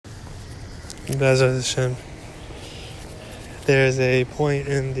Bezrat Hashem. There's a point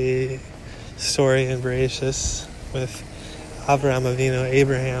in the story in Bereshis with Avraham Avinu,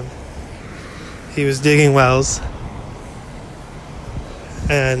 Abraham. He was digging wells,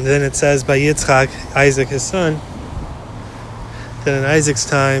 and then it says by Yitzchak, Isaac his son, that in Isaac's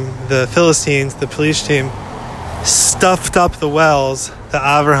time the Philistines, the Pelishtim, stuffed up the wells that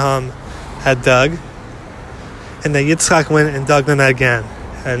Avraham had dug, and that Yitzchak went and dug them again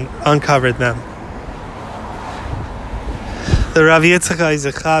and uncovered them. The Rav Yitzchak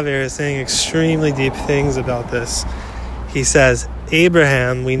Isaac Chaver is saying extremely deep things about this. He says,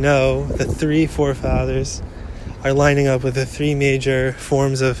 Abraham, we know the three forefathers are lining up with the three major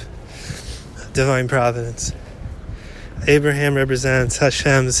forms of divine providence. Abraham represents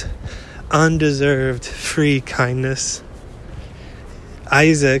Hashem's undeserved free kindness.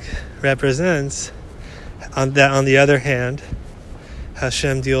 Isaac represents, on the other hand,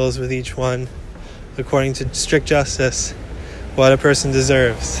 Hashem deals with each one according to strict justice, what a person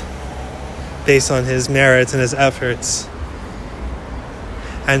deserves, based on his merits and his efforts.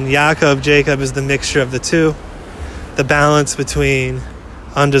 And Yaakov, Jacob, is the mixture of the two, the balance between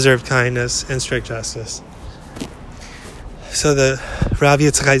undeserved kindness and strict justice. So the Rav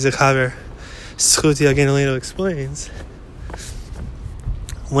Yitzchak Isaac Chaver, Schuti Agenolino, explains,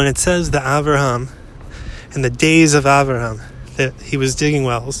 when it says that Avraham, in the days of Avraham, that he was digging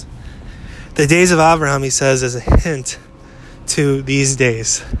wells, the days of Avraham, he says, is a hint to these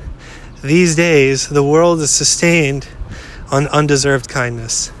days. These days, the world is sustained on undeserved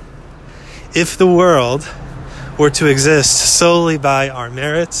kindness. If the world were to exist solely by our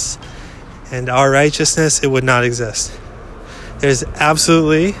merits and our righteousness, it would not exist. There's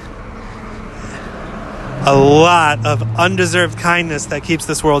absolutely a lot of undeserved kindness that keeps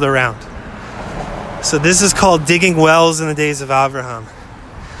this world around. So this is called digging wells in the days of Avraham.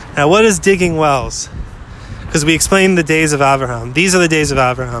 Now, what is digging wells? Because we explained the days of Avraham. These are the days of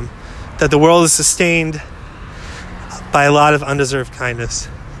Avraham, that the world is sustained by a lot of undeserved kindness.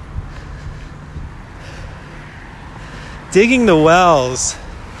 Digging the wells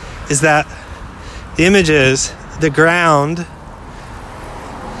is that the image is the ground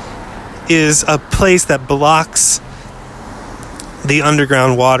is a place that blocks the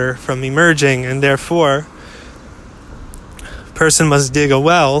underground water from emerging, and therefore a person must dig a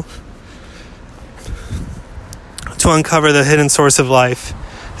well to uncover the hidden source of life,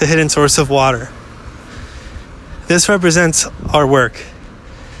 the hidden source of water. This represents our work.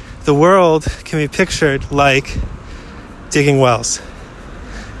 The world can be pictured like digging wells,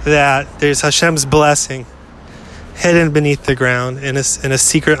 that there's Hashem's blessing hidden beneath the ground in a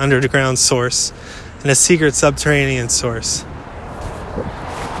secret underground source, in a secret subterranean source.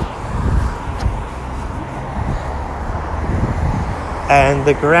 And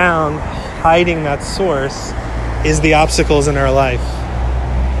the ground hiding that source is the obstacles in our life.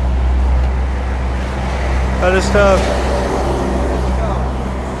 Other stuff.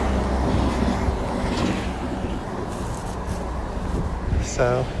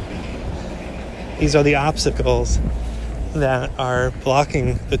 So these are the obstacles that are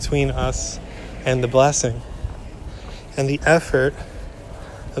blocking between us and the blessing. And the effort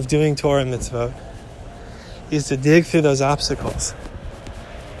of doing Torah mitzvot is to dig through those obstacles,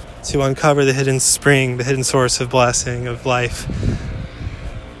 to uncover the hidden spring, the hidden source of blessing, of life,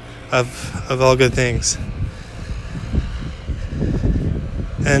 of all good things.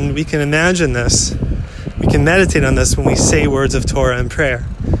 And we can imagine this, we can meditate on this when we say words of Torah and prayer,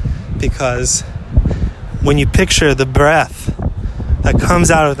 because when you picture the breath that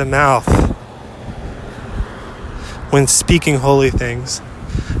comes out of the mouth when speaking holy things,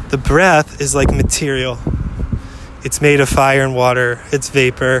 the breath is like material. It's made of fire and water, it's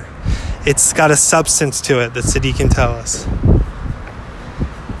vapor, it's got a substance to it that Tzaddikim tell us.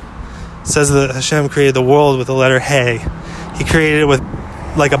 It says that Hashem created the world with the letter He. He created it with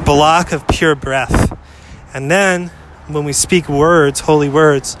like a block of pure breath. And then when we speak words, holy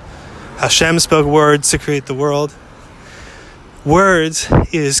words, Hashem spoke words to create the world. Words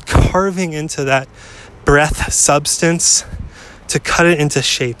is carving into that breath substance to cut it into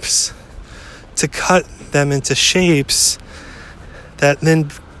shapes. To cut them into shapes that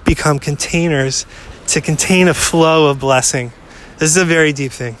then become containers to contain a flow of blessing. This is a very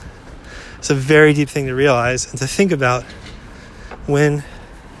deep thing. It's a very deep thing to realize and to think about when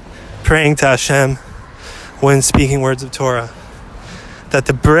praying to Hashem, when speaking words of Torah. That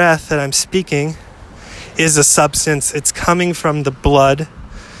the breath that I'm speaking is a substance. It's coming from the blood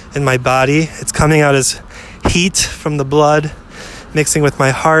in my body. It's coming out as heat from the blood, mixing with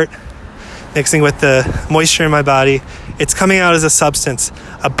my heart, mixing with the moisture in my body. It's coming out as a substance,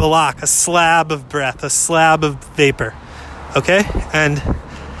 a block, a slab of breath, a slab of vapor. Okay? And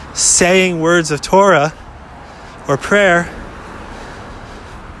saying words of Torah or prayer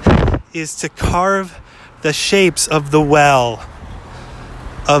is to carve the shapes of the well,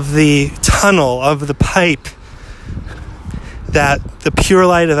 of the tunnel, of the pipe that the pure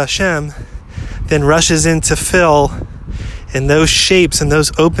light of Hashem then rushes in to fill in those shapes and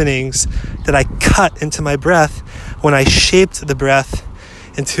those openings that I cut into my breath when I shaped the breath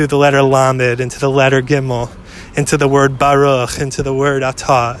into the letter Lamed, into the letter Gimel, into the word Baruch, into the word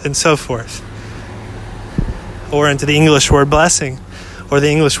Atah, and so forth. Or into the English word blessing, or the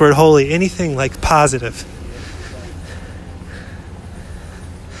English word holy, anything like positive.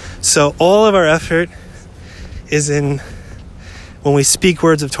 So all of our effort is in, when we speak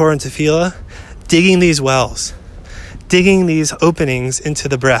words of Torah and Tefillah, digging these wells, digging these openings into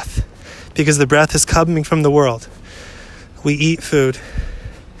the breath, because the breath is coming from the world. We eat food,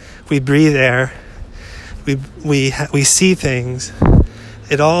 we breathe air, we see things.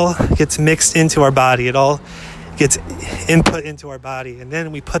 It all gets mixed into our body. It all gets input into our body, and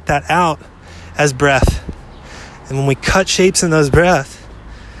then we put that out as breath. And when we cut shapes in those breath,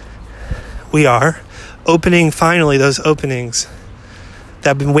 we are opening finally those openings that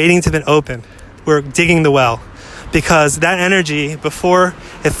have been waiting to be opened. We're digging the well, because that energy, before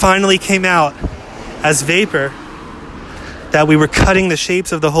it finally came out as vapor, that we were cutting the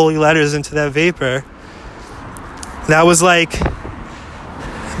shapes of the holy letters into that vapor, that was like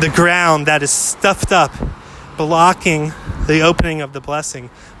the ground that is stuffed up, blocking the opening of the blessing,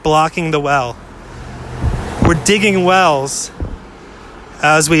 blocking the well. We're digging wells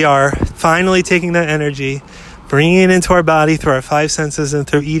as we are finally taking that energy, bringing it into our body through our five senses and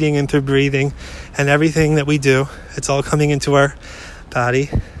through eating and through breathing and everything that we do. It's all coming into our body,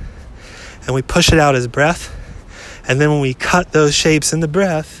 and we push it out as breath. And then when we cut those shapes in the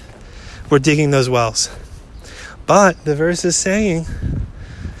breath, we're digging those wells. But the verse is saying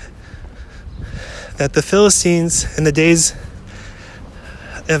that the Philistines in the days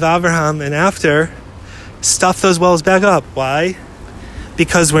of Abraham and after stuffed those wells back up. Why?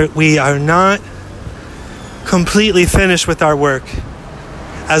 Because we are not completely finished with our work.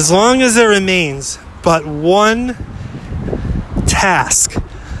 As long as there remains but one task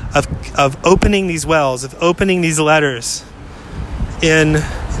of opening these wells, of opening these letters in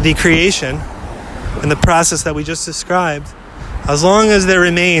the creation, in the process that we just described, as long as there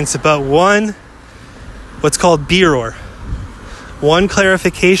remains but one, what's called birur, one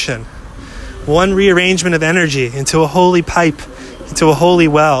clarification, one rearrangement of energy into a holy pipe, into a holy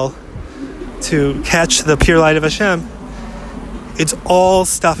well, to catch the pure light of Hashem, it's all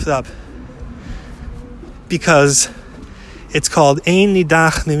stuffed up. Because it's called Ein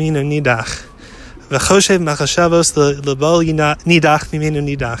Nidach Mimenu Nidach. V'choshev machashavos l'bol nidach mimenu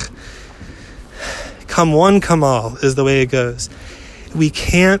nidach. Come one, come all is the way it goes. We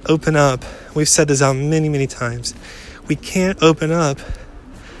can't open up, we've said this out many, many times, we can't open up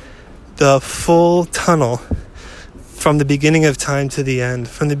the full tunnel from the beginning of time to the end,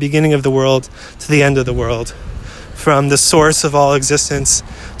 from the beginning of the world to the end of the world, from the source of all existence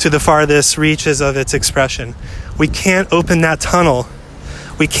to the farthest reaches of its expression. We can't open that tunnel.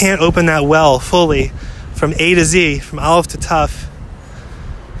 We can't open that well fully from A to Z, from Aleph to Taf,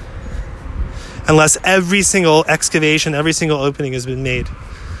 unless every single excavation, every single opening has been made.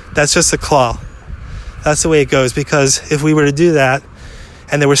 That's just a claw. That's the way it goes, because if we were to do that,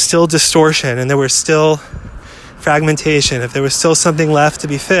 and there was still distortion, and there was still fragmentation, if there was still something left to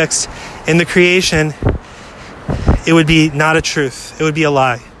be fixed in the creation, it would be not a truth. It would be a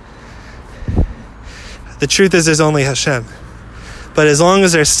lie. The truth is there's only Hashem. But as long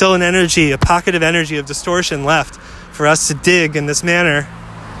as there's still an energy, a pocket of energy of distortion left for us to dig in this manner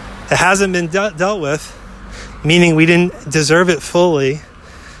that hasn't been dealt with, meaning we didn't deserve it fully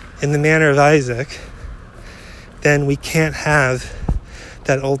in the manner of Isaac, then we can't have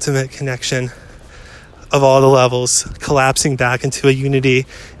that ultimate connection of all the levels collapsing back into a unity,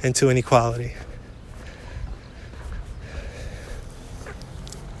 into an equality.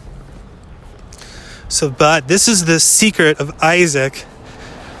 So, but this is the secret of Isaac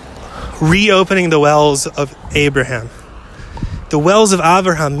reopening the wells of Abraham. The wells of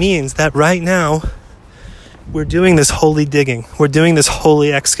Abraham means that right now we're doing this holy digging. We're doing this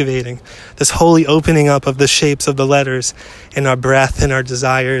holy excavating, this holy opening up of the shapes of the letters in our breath, in our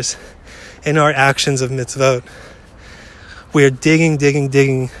desires, in our actions of mitzvot. We are digging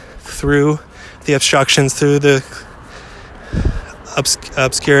through the obstructions, through the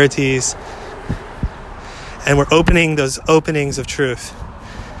obscurities, and we're opening those openings of truth.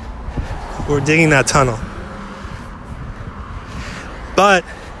 We're digging that tunnel. But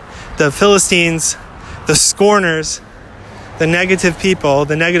the Philistines, the scorners, the negative people,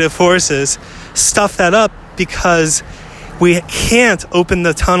 the negative forces, stuff that up because we can't open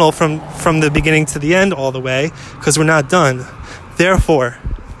the tunnel from the beginning to the end all the way because we're not done. Therefore,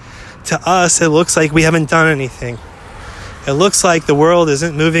 to us, it looks like we haven't done anything. It looks like the world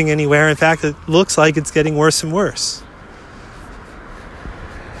isn't moving anywhere. In fact, it looks like it's getting worse and worse.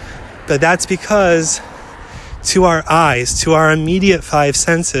 But that's because to our eyes, to our immediate five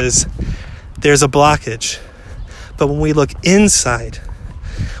senses, there's a blockage. But when we look inside,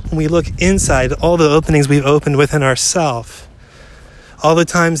 all the openings we've opened within ourselves, all the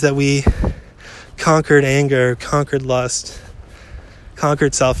times that we conquered anger, conquered lust,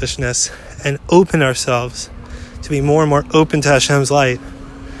 conquered selfishness, and opened ourselves to be more and more open to Hashem's light,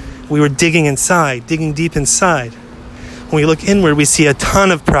 we were digging inside, digging deep inside. When we look inward, we see a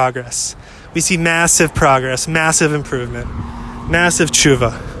ton of progress. We see massive progress, massive improvement, massive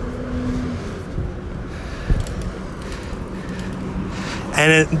tshuva.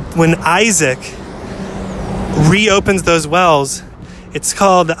 And when Isaac reopens those wells, it's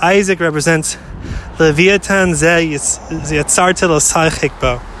called, Isaac represents Leviathan ze yatzarta l'saychik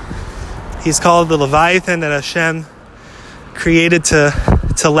bo. He's called the Leviathan that Hashem created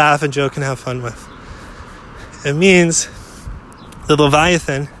to laugh and joke and have fun with. It means the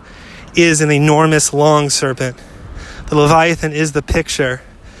Leviathan is an enormous long serpent. The Leviathan is the picture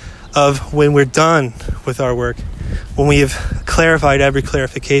of when we're done with our work, when we have clarified every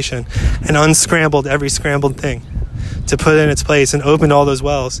clarification and unscrambled every scrambled thing to put it in its place and opened all those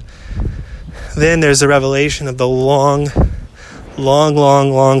wells. Then there's a revelation of the long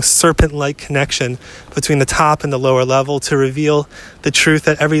serpent-like connection between the top and the lower level to reveal the truth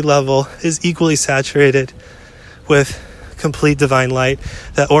that every level is equally saturated with complete divine light,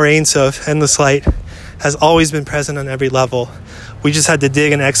 that Or Ein Sof, endless light, has always been present on every level. We just had to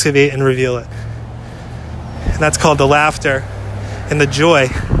dig and excavate and reveal it. And that's called the laughter and the joy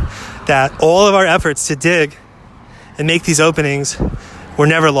that all of our efforts to dig and make these openings were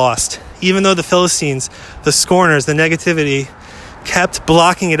never lost. Even though the Philistines, the scorners, the negativity kept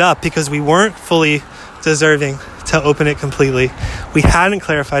blocking it up because we weren't fully deserving to open it completely. We hadn't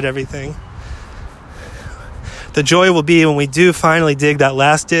clarified everything. The joy will be when we do finally dig that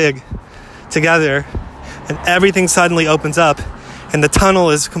last dig together and everything suddenly opens up and the tunnel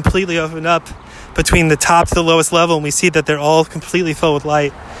is completely opened up between the top to the lowest level, and we see that they're all completely filled with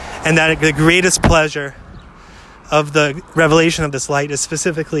light, and that the greatest pleasure of the revelation of this light is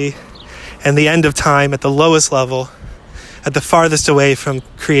specifically in the end of time at the lowest level, at the farthest away from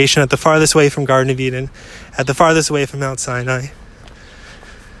creation, at the farthest away from Garden of Eden, at the farthest away from Mount Sinai.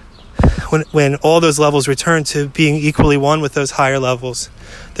 When all those levels return to being equally one with those higher levels,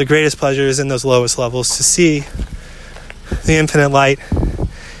 the greatest pleasure is in those lowest levels, to see the infinite light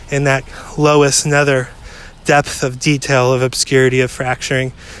in that lowest nether depth of detail, of obscurity, of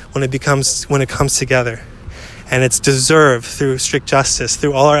fracturing, when it comes together. And it's deserved through strict justice,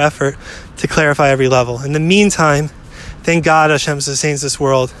 through all our effort to clarify every level. In the meantime, thank God Hashem sustains this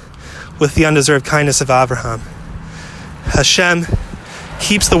world with the undeserved kindness of Abraham. Hashem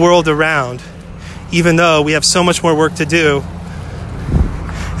keeps the world around, even though we have so much more work to do.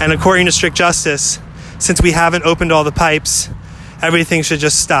 And according to strict justice, since we haven't opened all the pipes, everything should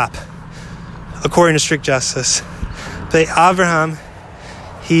just stop, according to strict justice. But Abraham,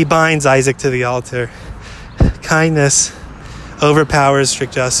 he binds Isaac to the altar. Kindness overpowers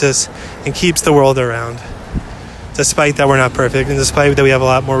strict justice and keeps the world around, despite that we're not perfect and despite that we have a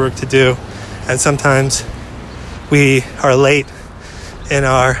lot more work to do. And sometimes we are late in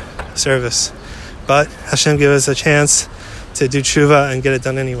our service. But Hashem gave us a chance to do tshuva and get it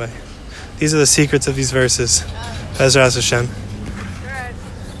done anyway. These are the secrets of these verses. Bezras Hashem.